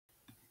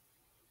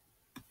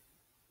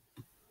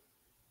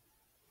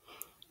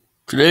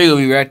Today we'll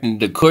be reacting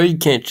to Corey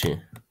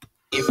Kenshin.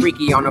 Get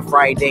freaky on a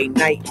Friday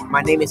night.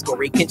 My name is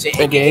Corey Kenshin,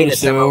 aka the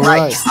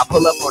Samurai. I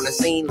pull up on the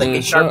scene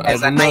looking sharp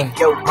as a knife.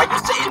 Yo, why you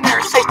sitting there?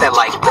 Say that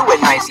like do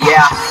it nice,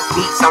 yeah.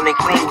 Beat sounding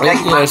clean.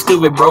 Yeah,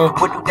 stupid, bro.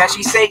 What do that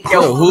she say?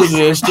 Yo, who's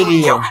in the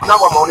studio? Now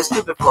I'm on the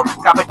stupid floor.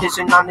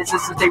 Competition on this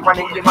since they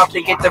running them up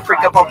to get the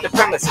freak up off the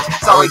premises.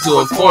 Sorry to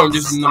inform,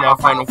 this is my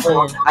final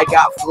form. I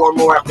got 4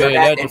 more after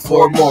that and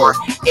 4 more.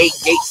 8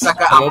 gates,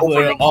 sucker. I'm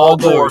opening all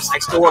doors. I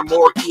store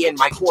more key in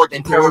my core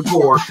than Terror.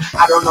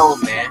 I don't know,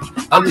 man.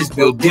 I'm just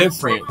built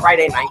different.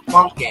 Friday night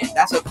funkin',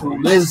 that's a cool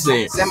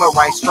listen.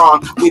 Samurai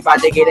strong, we about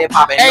to get it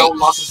poppin'. Hey. No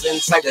losses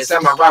inside the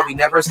Samurai, we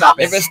never stop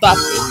it. Never stop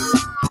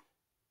it.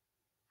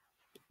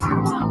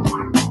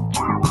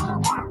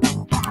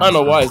 I don't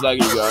know why it's like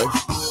you guys.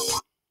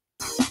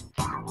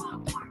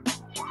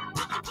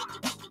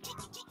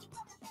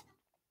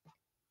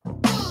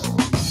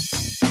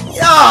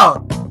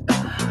 Yo!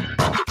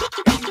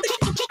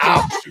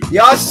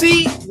 Y'all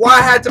see why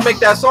I had to make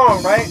that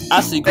song, right?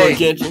 I see Corey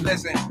Kenshin.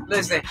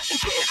 Listen.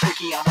 Getting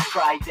freaky on a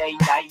Friday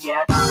night,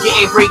 yeah.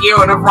 Getting freaky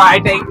on a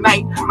Friday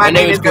night. My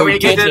name is Corey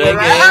Kenshin.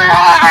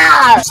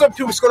 What's up,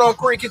 what's going on?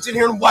 Corey Kenshin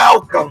here, and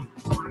welcome.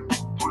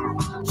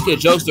 Let's get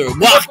Jokester.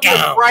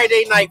 Welcome.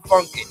 Friday night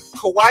funkin'.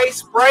 Kawaii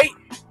Sprite,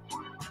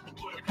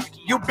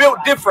 you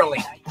built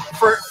differently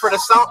for the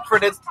sound for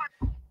this.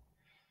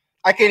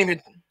 I can't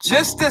even.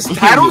 Just this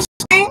title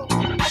scene.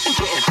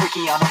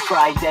 On a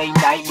Friday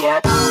night,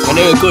 yeah. My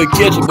name is Corey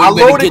Kenshin. I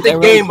loaded the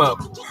game up,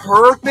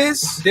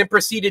 purpose, then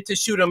proceeded to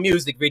shoot a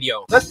music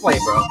video. Let's play,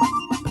 bro.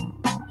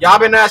 Y'all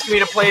been asking me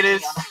to play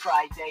this.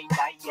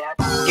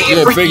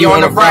 Getting freaky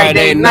on a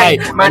Friday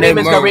night. My name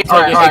is Corey.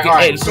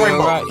 Alright. Story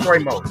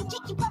mode.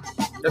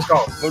 Let's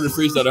go. I'm the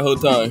freestyle the whole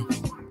time.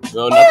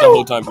 Well, not the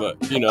whole time, but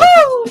you know.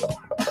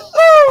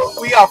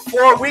 We got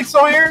 4 weeks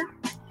on here.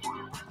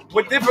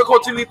 What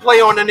difficulty we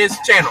play on in this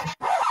channel?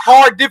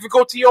 Hard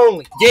difficulty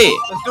only. Yeah.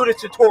 Let's do the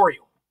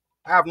tutorial.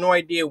 I have no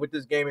idea what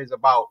this game is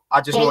about.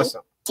 I just know it's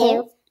something.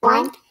 2,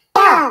 1,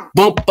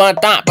 boom,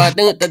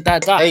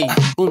 hey.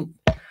 Boom.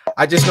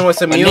 I just know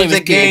it's a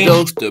music game.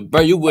 Jokester,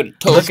 bro, you with a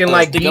toaster. Looking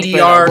like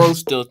DDR,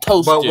 toaster,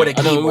 but with a keyboard.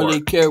 I don't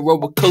really care,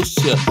 roller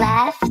coaster.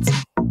 left,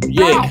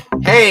 Yeah.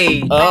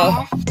 Hey.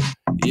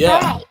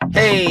 Yeah.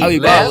 Hey. I be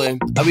ballin'.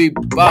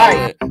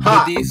 Right.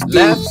 With these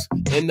scoops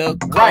in the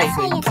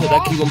coffin. Cause I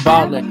keep on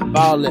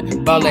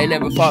ballin',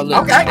 never fallin'.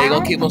 Okay. Ain't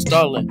gon' keep on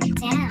stallin'.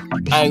 down,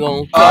 I ain't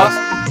gon' cuss.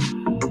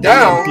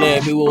 Down.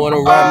 Playing people wanna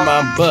ride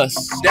my bus.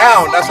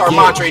 Down. That's our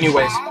mantra,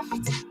 anyways.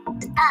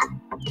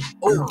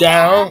 Ooh.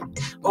 Down.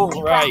 Oh,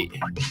 right.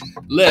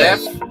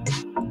 Left.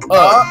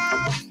 Up.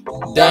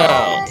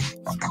 Down.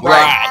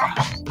 Right.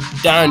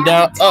 Down,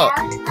 up.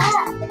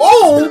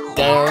 Oh.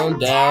 Down.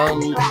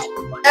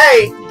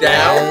 Hey.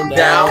 Down,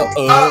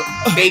 up.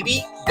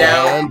 Baby.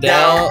 Down,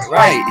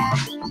 right.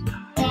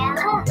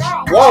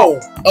 Whoa.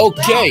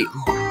 Okay.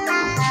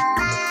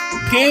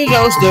 Kid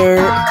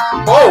Jokester.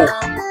 Whoa.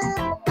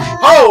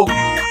 Ho.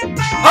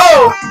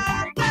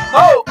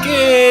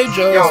 Kid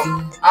Jokester. Yo,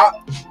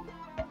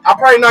 I'm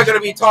probably not gonna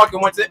be talking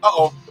once it.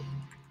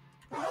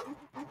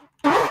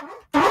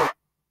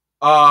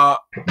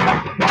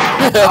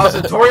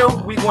 Tutorial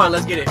week 1.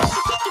 Let's get it.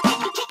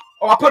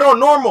 Oh, I put it on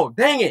normal.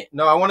 Dang it.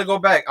 No, I want to go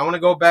back. I want to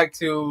put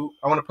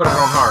it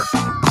on hard.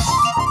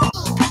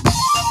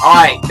 All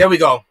right, there we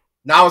go.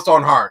 Now it's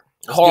on hard.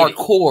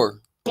 Hardcore.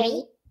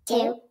 3,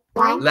 2,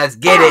 1. Let's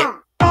get it.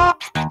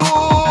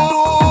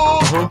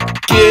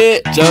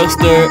 Kid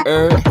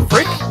Jokester.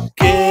 Freak.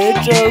 Kid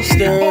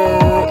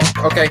Jokester.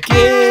 Okay.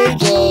 Kid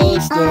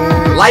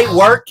Jokester. Light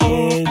work.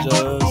 Kid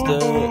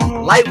Jokester.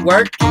 Light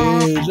work.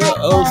 Kid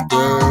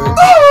Jokester.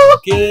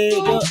 Kid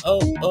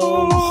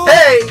Jokester.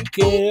 Hey.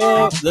 King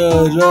of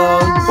the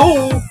drums.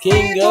 Who?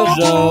 King of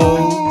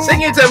drums.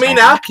 Sing it to me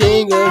now.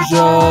 King of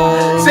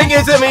drums. Sing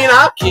it to me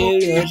now.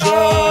 King of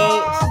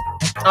drums.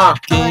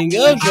 King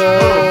of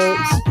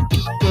drums.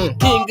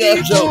 King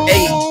of drums.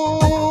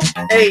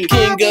 Hey.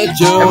 King of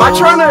drums. Am I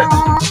trying to?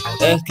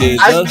 That's Kid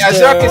As Jokester.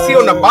 y'all can see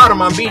on the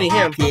bottom, I'm beating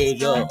him. Kid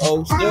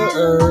Jokester.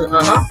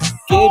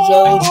 Kid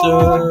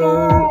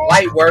Jokester.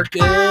 Light work.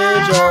 Kid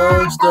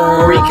Jokester.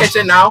 Are we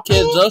catching now?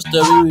 Kid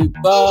Jokester, we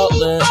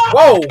ballin'.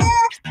 Whoa.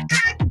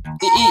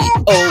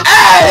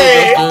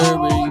 Hey! Jokester,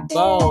 we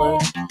ballin'.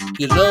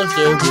 Kid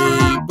Jokester,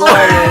 we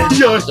ballin'.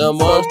 The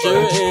monster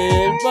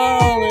is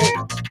ballin'.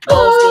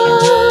 Monster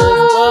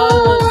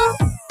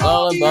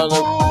is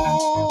ballin'.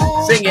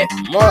 Sing it.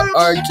 More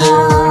Archer.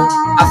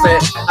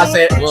 I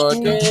said.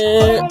 Working.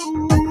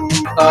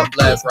 Up,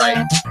 left,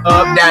 right.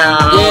 Up, down.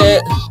 Yeah.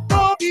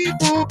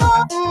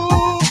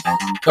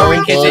 Corey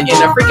Kenshin in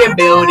the freaking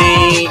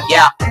building.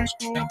 Yeah.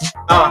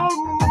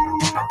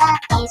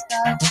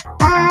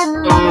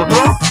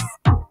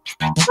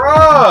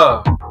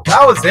 Bruh.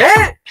 That was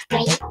it?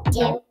 3,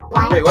 2,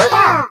 1. Wait, what?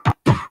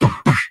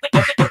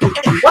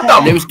 What My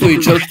name is Corey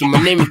Jokester.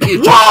 My name is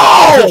Kid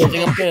Whoa!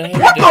 Jokester.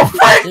 What the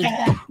frick?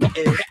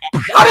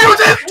 How do you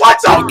do this?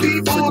 What's up? I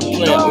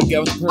don't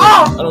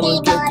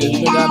really get this,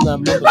 nigga. I'm not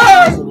moving.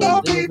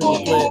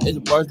 It's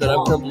the bars that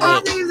I'm crumbling.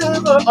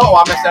 Oh, I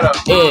messed that up.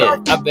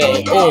 I bet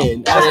I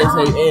didn't say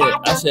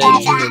I said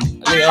June.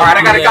 Alright, I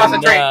gotta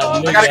concentrate. I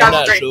gotta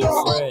concentrate.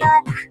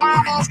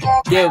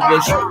 Yeah,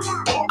 bitch.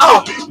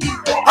 Oh!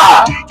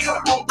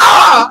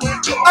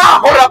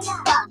 Hold up.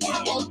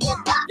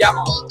 Yep.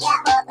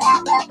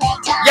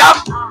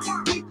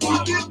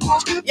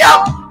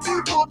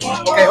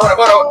 Okay, hold up.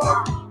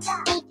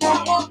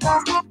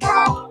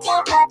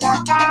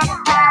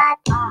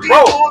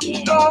 Bro,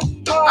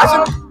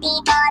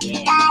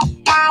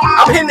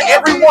 I'm hitting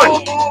every one.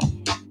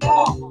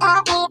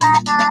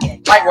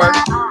 Light work.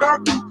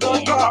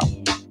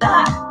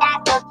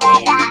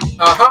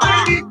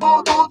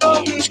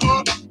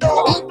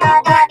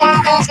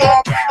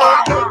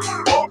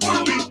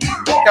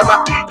 Come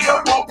on.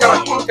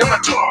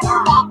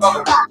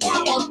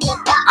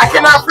 I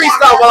cannot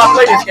freestyle while I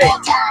play this game.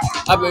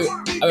 I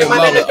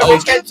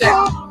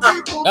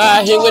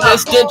hit with an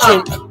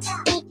extension.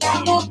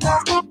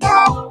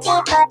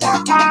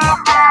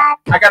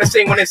 I gotta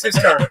sing when it's his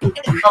turn.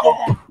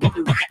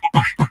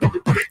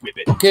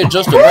 Okay,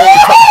 just a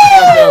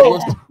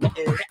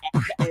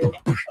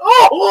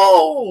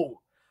Oh!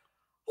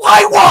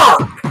 Light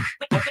work!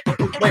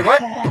 Wait,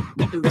 what?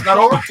 It's not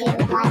over?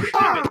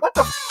 What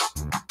the?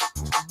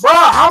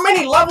 Bruh, how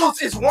many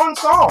levels is one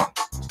song?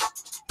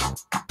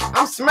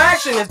 I'm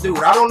smashing this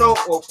dude. I don't know.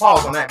 Well,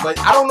 pause on that, but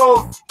I don't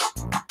know.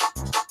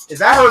 Is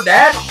that her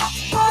dad?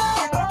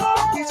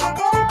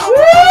 Woo!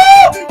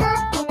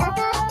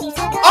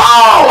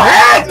 Oh,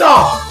 heck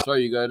no!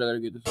 Sorry, you guys. I gotta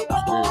get this on the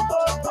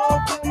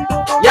screen.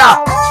 Yeah.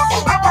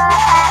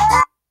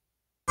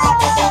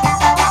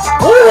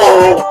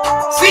 Ooh!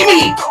 See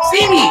me!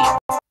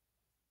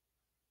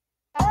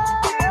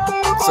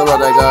 Sorry about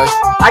that, guys.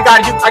 I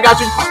got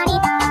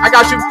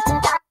you.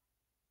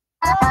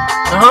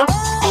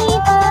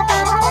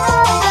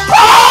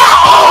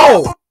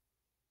 Oh!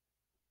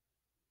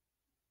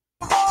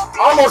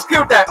 Almost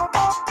killed that.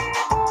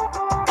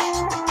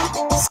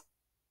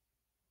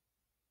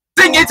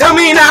 Sing it to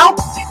me now.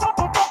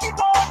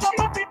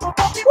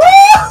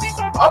 Woo!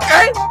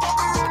 Okay.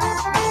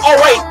 Oh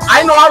wait,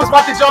 I know I was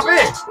about to jump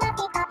in.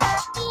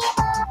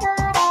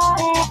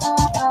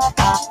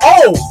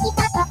 Oh!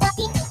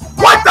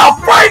 What the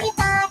frick?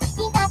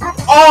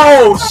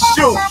 Oh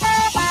shoot!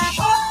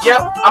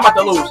 Yep, I'm about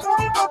to lose.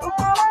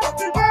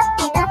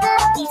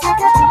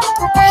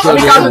 Let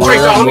me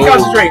concentrate, y'all. Let me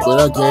concentrate. But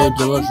I can't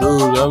to my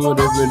shoes. I'm a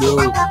different dude.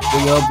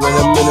 Think I'm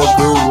playing in a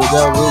crew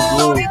without real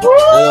glue. Think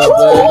I'm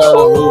playing out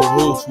of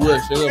who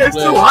switch. Think I'm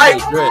playing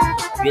with dread.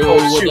 Dude,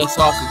 with that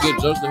sauce to get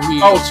just the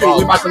heat. Oh shoot,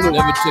 we about to lose.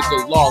 Never took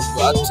a loss,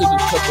 but I took a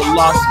couple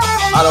losses.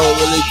 I don't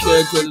really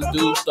care cause the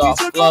dude start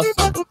flossing.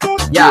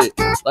 Yeah.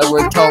 Like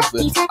we're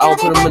toffee. I don't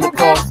put them in the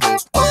coffin.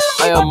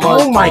 I am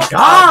oh my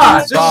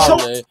god!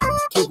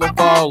 Keep it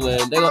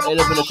falling. They gonna end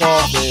up in the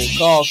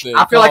coffin.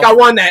 I feel like I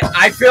won that.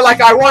 I feel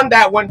like I won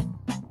that one.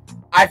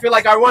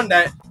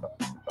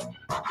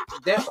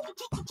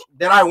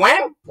 Did I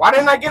win? Why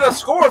didn't I get a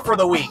score for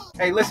the week?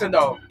 Hey, listen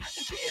though.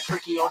 Getting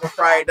freaky on the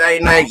Friday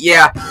night.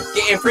 Yeah.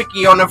 Getting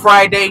freaky on the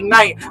Friday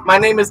night. My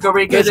name is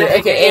Gorilla,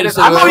 aka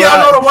I know y'all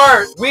know the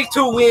words. Week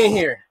 2 we in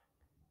here.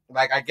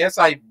 Like I guess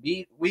I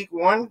beat week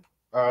 1.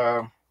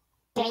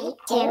 3,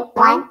 2,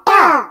 1,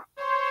 go!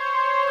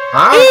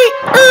 Huh?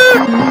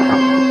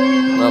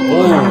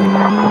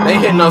 They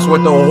hitting us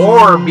with the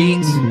horror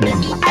beats.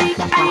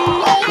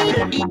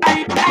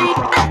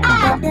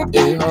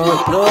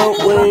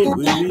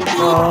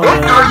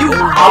 What are you?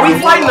 Are we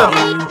fighting a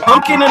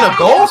pumpkin and a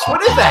ghost?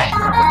 What is that?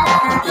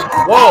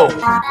 Whoa.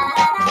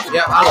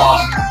 Yeah, I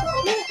lost.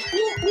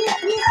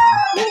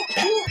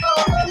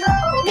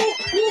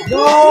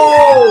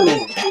 No!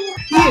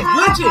 He is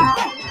glitching.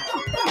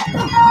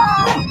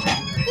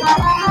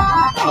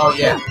 Oh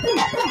yeah.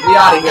 We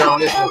out of here on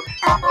this one.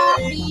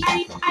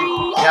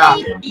 Yeah.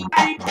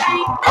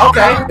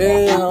 Okay.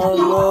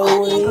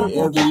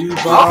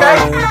 Okay.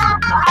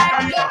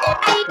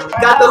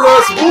 Got the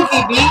little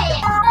spooky beat.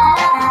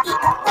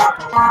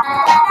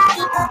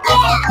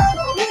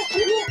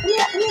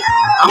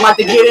 I'm about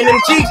to get in them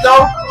cheeks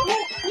though.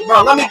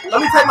 Bro, let me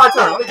take my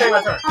turn.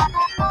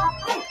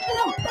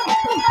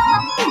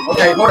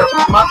 Okay, hold up.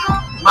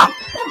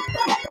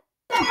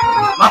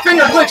 My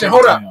finger glitching.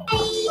 Hold up.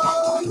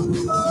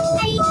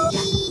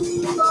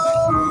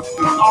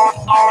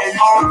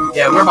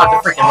 Yeah, we're about to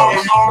freaking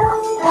lose.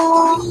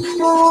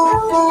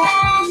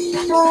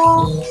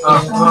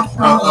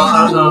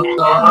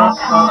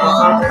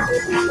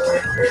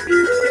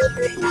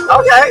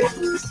 Okay.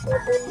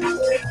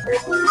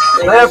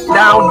 Left,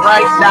 down,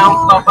 right, down,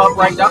 up,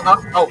 right, down, up.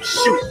 Oh,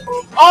 shoot.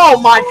 Oh,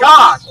 my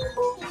gosh.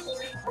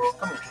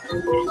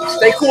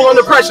 Stay cool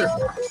under pressure.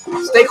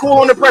 Stay cool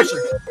under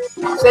pressure.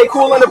 Stay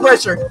cool under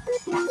pressure.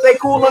 Stay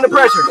cool under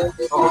pressure.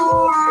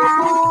 Oh.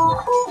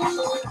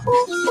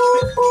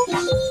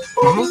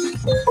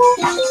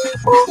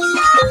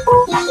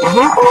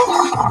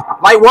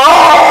 Like,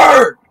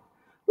 word!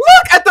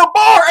 Look at the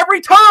bar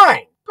every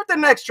time. Put the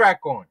next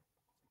track on.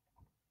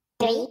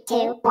 3,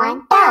 2,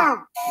 1,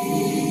 go!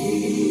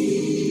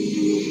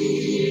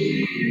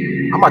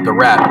 I'm about to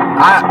rap.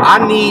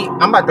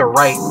 I'm about to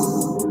write.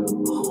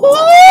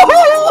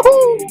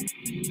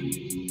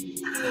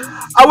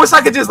 I wish I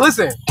could just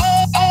listen.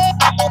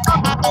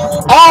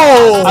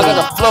 Oh! I got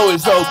the flow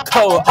is so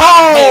cold.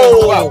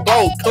 Oh!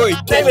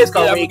 Name is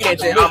Corey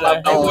Kitchen. I'm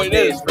up on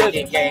this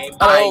freaking game.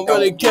 I don't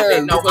really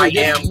care. No, I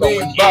am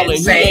going balling. He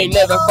insane. ain't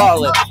never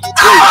falling.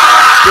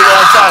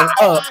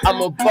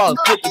 I'm a boss,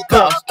 put the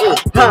cost.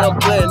 I'm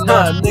playing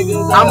nine,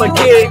 niggas. I'm a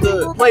kid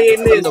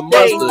playing this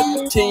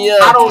game. 10 years.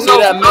 I don't know.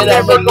 That I'm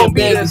never gonna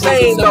be the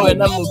same though.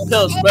 I'm a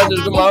pimp,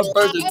 brothers in my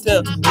first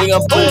attempt. Nigga,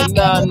 I'm playing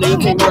nine,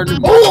 niggas ain't murder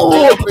me.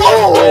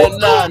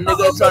 Nigga,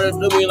 nigga try to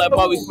do me like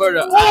Bobby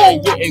Murder. I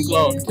ain't getting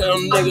clone. Tell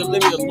them niggas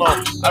leave me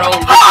alone. I don't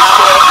really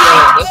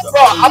care.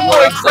 Bro, I'm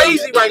going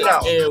crazy right now.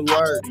 And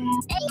word.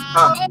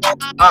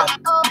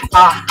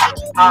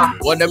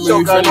 What that means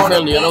So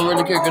friendly. I don't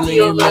really care because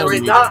niggas marry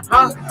me.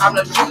 I'm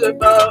the shooter,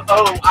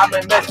 I'm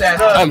gonna mess that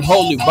up. I'm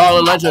holy,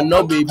 ballin' like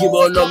Shinobi.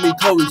 People know me,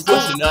 Kobe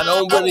switching. I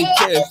don't really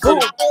care.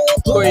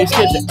 Corey's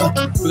Kitchen.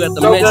 We got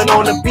the gun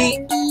on the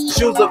beat.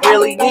 Shoes look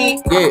really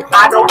neat. Yeah.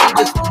 I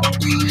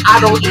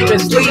don't even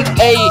sleep.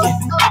 Hey.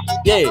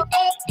 Yeah.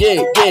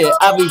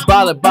 I be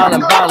ballin'.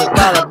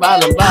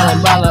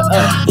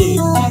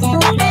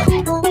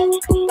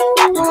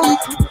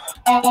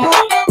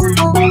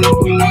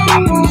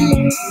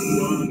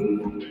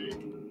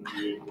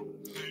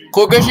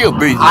 Cool, she a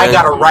beast. I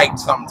gotta write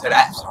something to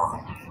that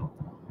song.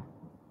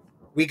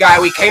 We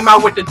came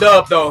out with the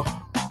dub though.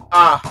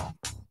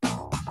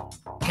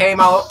 Came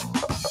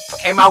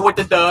out with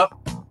the dub.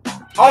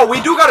 Oh,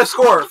 we do got a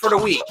score for the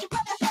week.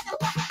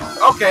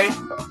 Okay.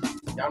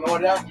 Y'all know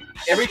what that?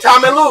 Every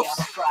time it loops.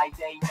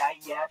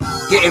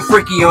 Getting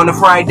freaky on a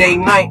Friday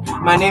night.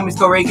 My name is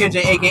Corey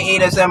Kitchen, aka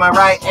that's am I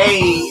right?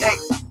 Hey.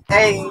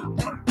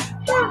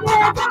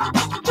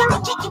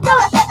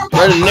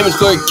 Well, the name is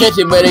Corey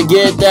Kitchen, better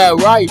get that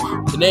right.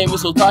 The name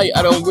is so tight,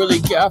 I don't really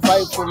care. I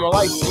fight for my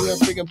life. Nigga, I'm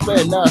freaking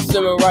playing now.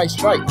 Samurai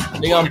strike.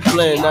 Nigga, I'm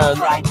playing now.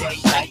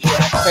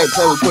 Can't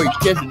play with Corey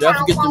Kitchen. I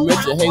forget to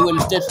mention. Hang with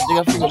the stitches. Nigga,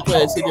 I'm freaking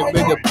playing. See the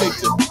bigger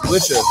picture.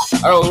 Wisher.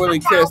 I don't really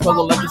care.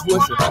 Smoking like this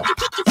wisher.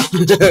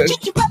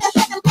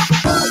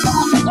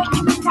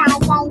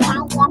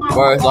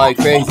 Bars like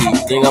crazy.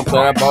 Think I'm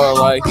playing. I bar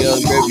like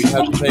Young Gravy. You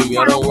have to pay me.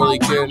 I don't really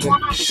care. Nigga.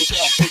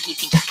 You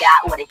think you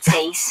got what it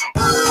takes?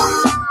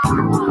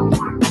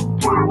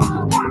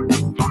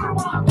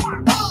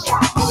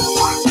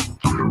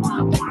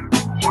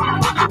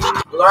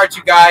 Well, alright,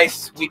 you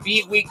guys. We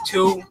beat week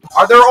 2.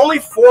 Are there only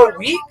 4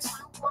 weeks?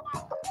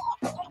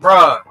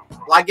 Bruh.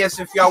 Well, I guess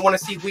if y'all want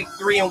to see week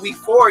 3 and week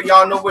 4,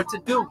 y'all know what to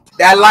do.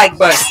 That like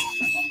button.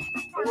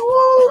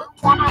 You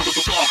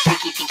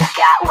think you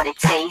got what it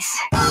takes?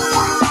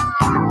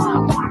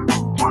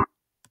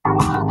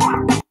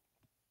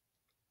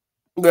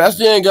 That's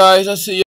the end, guys. I see you.